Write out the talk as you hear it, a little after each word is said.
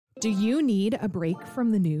Do you need a break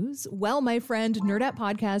from the news? Well, my friend, Nerdette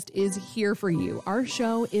Podcast is here for you. Our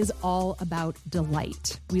show is all about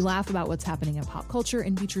delight. We laugh about what's happening in pop culture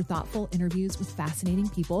and feature thoughtful interviews with fascinating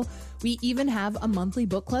people. We even have a monthly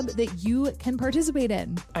book club that you can participate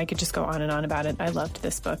in. I could just go on and on about it. I loved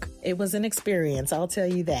this book. It was an experience, I'll tell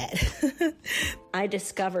you that. I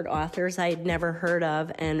discovered authors I had never heard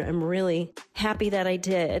of, and I'm really happy that I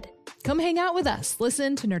did. Come hang out with us.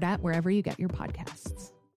 Listen to Nerdette wherever you get your podcasts.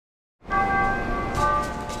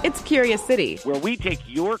 It's Curious City, where we take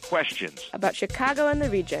your questions about Chicago and the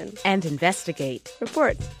region and investigate,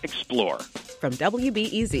 report, explore. From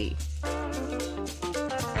WBEZ.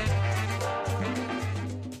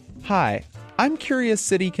 Hi, I'm Curious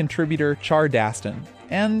City contributor Char Daston,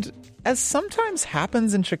 and as sometimes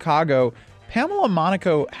happens in Chicago, Pamela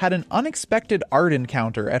Monaco had an unexpected art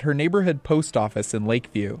encounter at her neighborhood post office in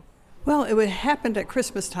Lakeview. Well, it happened at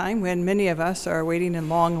Christmas time when many of us are waiting in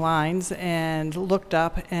long lines and looked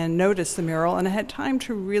up and noticed the mural and had time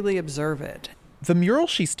to really observe it. The mural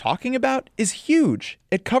she's talking about is huge.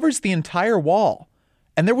 It covers the entire wall.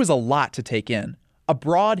 And there was a lot to take in. A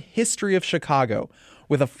broad history of Chicago,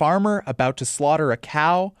 with a farmer about to slaughter a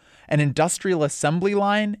cow, an industrial assembly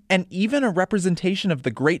line, and even a representation of the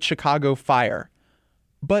Great Chicago Fire.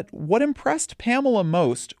 But what impressed Pamela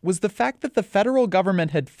most was the fact that the federal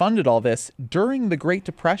government had funded all this during the Great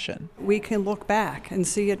Depression. We can look back and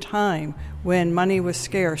see a time when money was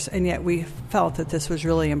scarce, and yet we felt that this was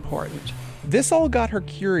really important. This all got her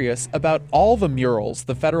curious about all the murals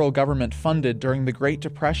the federal government funded during the Great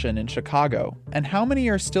Depression in Chicago, and how many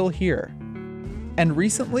are still here. And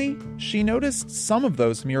recently, she noticed some of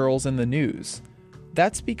those murals in the news.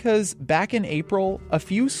 That's because back in April, a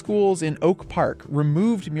few schools in Oak Park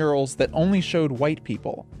removed murals that only showed white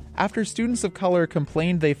people, after students of color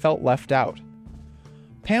complained they felt left out.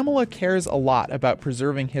 Pamela cares a lot about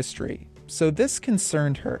preserving history, so this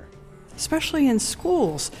concerned her. Especially in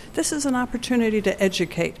schools, this is an opportunity to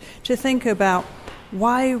educate, to think about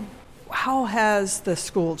how has the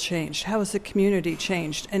school changed, how has the community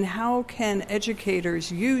changed, and how can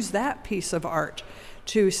educators use that piece of art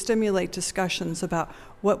to stimulate discussions about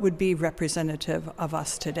what would be representative of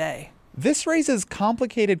us today. This raises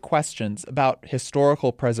complicated questions about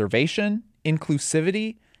historical preservation,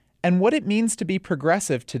 inclusivity, and what it means to be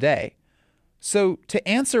progressive today. So, to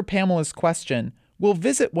answer Pamela's question, we'll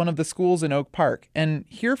visit one of the schools in Oak Park and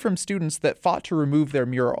hear from students that fought to remove their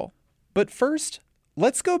mural. But first,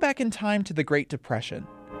 let's go back in time to the Great Depression.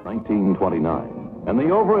 1929, and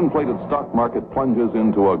the overinflated stock market plunges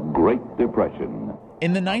into a Great Depression.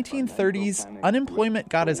 In the 1930s, unemployment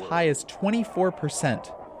got as high as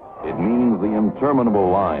 24%. It means the interminable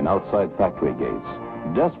line outside factory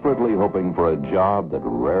gates, desperately hoping for a job that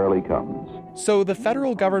rarely comes. So the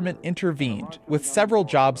federal government intervened with several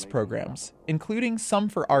jobs programs, including some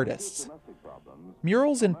for artists.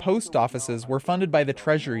 Murals in post offices were funded by the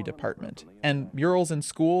Treasury Department, and murals in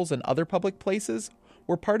schools and other public places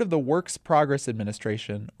were part of the Works Progress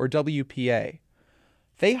Administration, or WPA.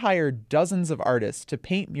 They hired dozens of artists to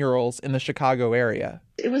paint murals in the Chicago area.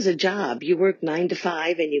 It was a job. You worked 9 to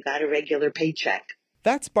 5 and you got a regular paycheck.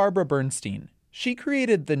 That's Barbara Bernstein. She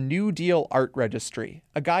created the New Deal Art Registry,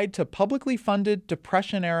 a guide to publicly funded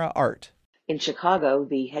Depression-era art. In Chicago,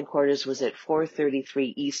 the headquarters was at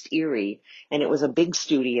 433 East Erie, and it was a big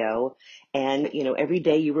studio. And, every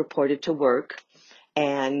day you reported to work.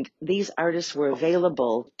 And these artists were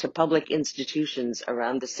available to public institutions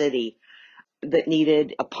around the city that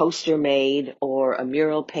needed a poster made or a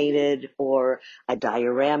mural painted or a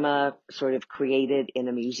diorama sort of created in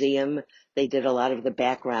a museum. They did a lot of the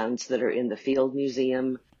backgrounds that are in the Field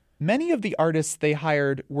Museum. Many of the artists they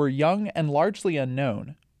hired were young and largely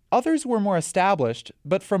unknown. Others were more established,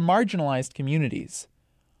 but from marginalized communities.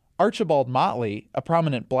 Archibald Motley, a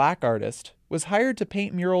prominent black artist, was hired to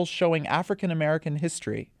paint murals showing African American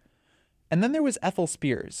history. And then there was Ethel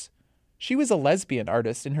Spears. She was a lesbian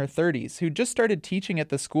artist in her 30s who just started teaching at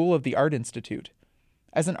the School of the Art Institute.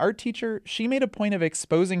 As an art teacher, she made a point of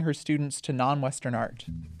exposing her students to non-Western art.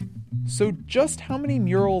 So just how many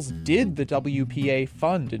murals did the WPA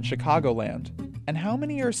fund in Chicagoland? And how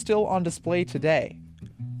many are still on display today?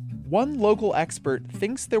 One local expert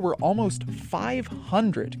thinks there were almost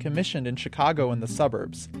 500 commissioned in Chicago and the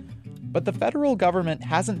suburbs. But the federal government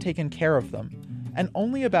hasn't taken care of them, and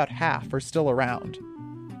only about half are still around.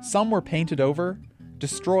 Some were painted over,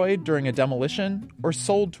 destroyed during a demolition, or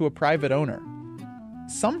sold to a private owner.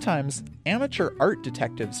 Sometimes, amateur art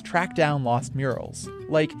detectives track down lost murals.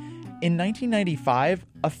 Like, in 1995,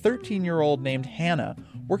 a 13-year-old named Hannah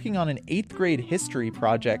working on an 8th grade history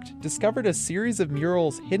project, discovered a series of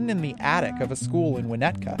murals hidden in the attic of a school in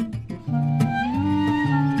Winnetka.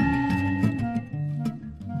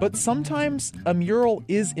 But sometimes a mural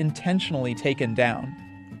is intentionally taken down.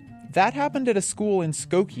 That happened at a school in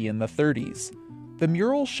Skokie in the 30s. The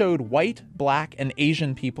mural showed white, black, and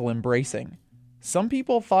Asian people embracing. Some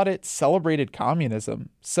people thought it celebrated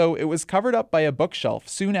communism, so it was covered up by a bookshelf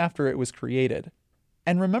soon after it was created.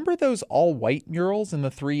 And remember those all-white murals in the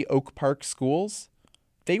 3 Oak Park schools?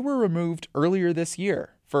 They were removed earlier this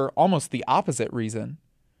year for almost the opposite reason.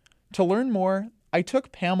 To learn more, I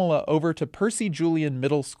took Pamela over to Percy Julian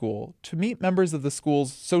Middle School to meet members of the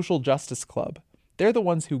school's social justice club. They're the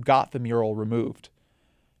ones who got the mural removed.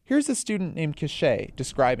 Here's a student named Kishay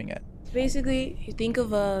describing it. Basically, you think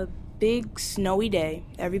of a big snowy day.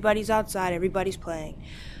 Everybody's outside, everybody's playing.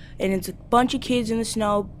 And it's a bunch of kids in the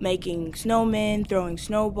snow making snowmen, throwing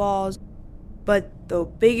snowballs. But the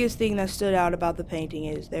biggest thing that stood out about the painting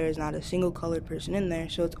is there is not a single colored person in there,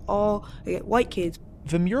 so it's all white kids.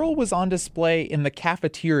 The mural was on display in the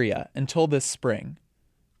cafeteria until this spring.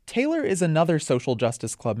 Taylor is another social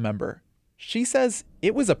justice club member. She says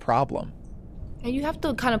it was a problem. And you have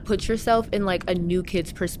to kind of put yourself in like a new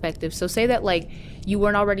kid's perspective. So say that like you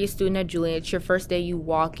weren't already a student at Julian, it's your first day, you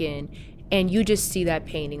walk in and you just see that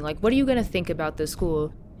painting. Like, what are you going to think about this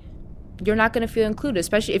school? You're not going to feel included,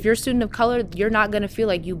 especially if you're a student of color. You're not going to feel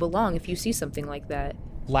like you belong if you see something like that.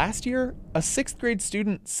 Last year, a 6th grade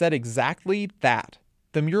student said exactly that.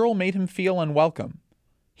 The mural made him feel unwelcome.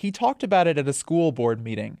 He talked about it at a school board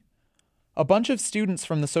meeting. A bunch of students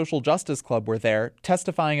from the Social Justice Club were there,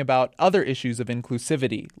 testifying about other issues of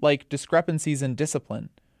inclusivity, like discrepancies in discipline.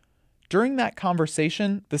 During that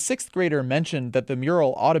conversation, the 6th grader mentioned that the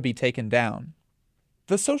mural ought to be taken down.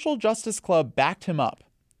 The Social Justice Club backed him up,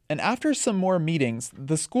 and after some more meetings,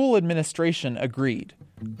 the school administration agreed.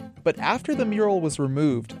 But after the mural was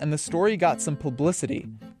removed and the story got some publicity,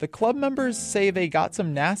 the club members say they got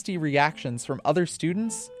some nasty reactions from other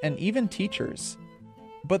students and even teachers.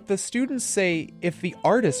 But the students say if the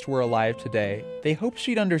artist were alive today, they hope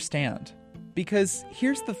she'd understand. Because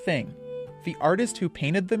here's the thing, the artist who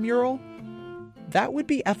painted the mural, that would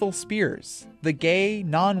be Ethel Spears, the gay,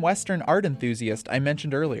 non-Western art enthusiast I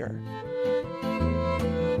mentioned earlier.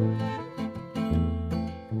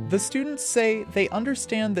 The students say they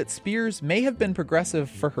understand that Spears may have been progressive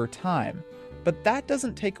for her time, but that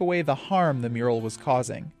doesn't take away the harm the mural was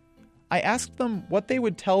causing. I asked them what they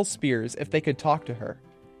would tell Spears if they could talk to her.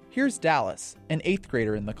 Here's Dallas, an 8th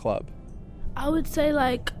grader in the club. I would say,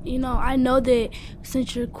 I know that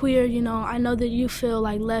since you're queer, I know that you feel,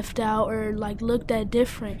 left out or, looked at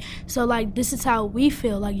different. So, this is how we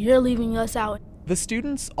feel, you're leaving us out. The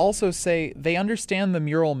students also say they understand the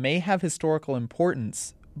mural may have historical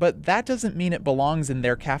importance, but that doesn't mean it belongs in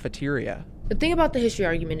their cafeteria. The thing about the history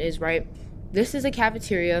argument is, right, this is a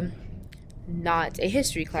cafeteria, not a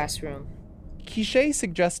history classroom. Kishay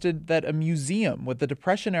suggested that a museum with the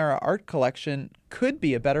Depression-era art collection could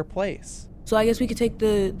be a better place. So I guess we could take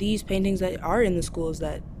these paintings that are in the schools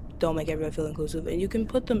that don't make everybody feel inclusive, and you can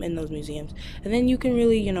put them in those museums. And then you can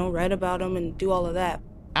really, write about them and do all of that.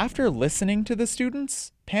 After listening to the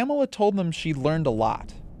students, Pamela told them she learned a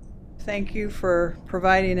lot. Thank you for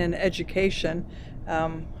providing an education.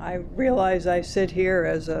 I realize I sit here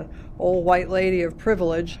as an old white lady of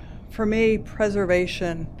privilege. For me,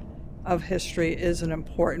 preservation of history is an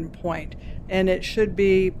important point, and it should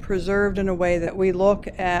be preserved in a way that we look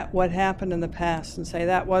at what happened in the past and say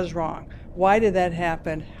that was wrong. Why did that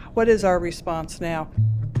happen? What is our response now?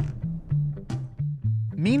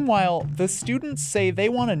 Meanwhile, the students say they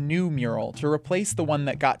want a new mural to replace the one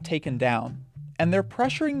that got taken down, and they're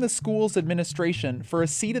pressuring the school's administration for a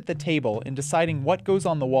seat at the table in deciding what goes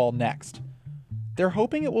on the wall next. They're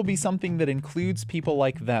hoping it will be something that includes people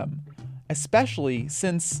like them, especially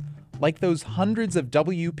since, like those hundreds of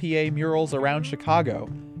WPA murals around Chicago,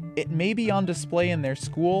 it may be on display in their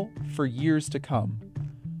school for years to come.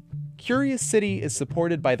 Curious City is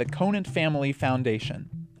supported by the Conant Family Foundation.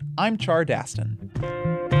 I'm Char Daston.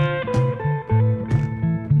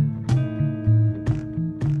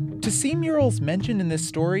 To see murals mentioned in this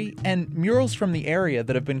story and murals from the area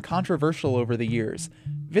that have been controversial over the years,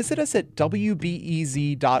 visit us at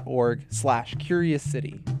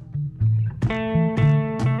wbez.org/curiouscity.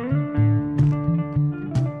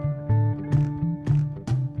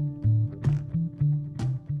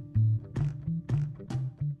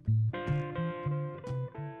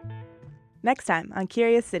 Next time on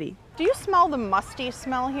Curious City. Do you smell the musty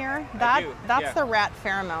smell here? That's the rat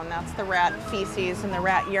pheromone. That's the rat feces and the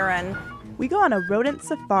rat urine. We go on a rodent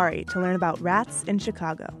safari to learn about rats in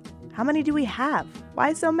Chicago, how How many do we have?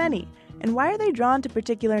 Why so many? And why are they drawn to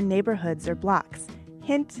particular neighborhoods or blocks?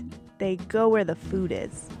 Hint, they go where the food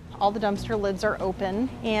is. All the dumpster lids are open,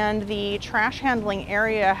 and the trash handling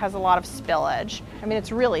area has a lot of spillage. I mean,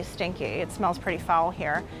 it's really stinky. It smells pretty foul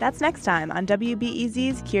here. That's next time on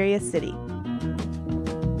WBEZ's Curious City.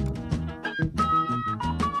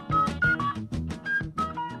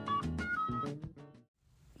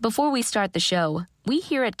 Before we start the show, we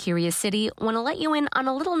here at Curious City want to let you in on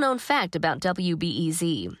a little-known fact about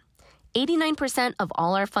WBEZ. 89% of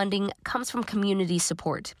all our funding comes from community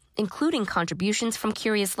support, including contributions from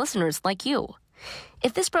curious listeners like you.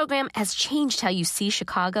 If this program has changed how you see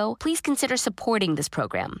Chicago, please consider supporting this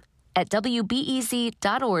program at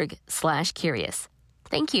wbez.org/curious.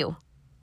 Thank you.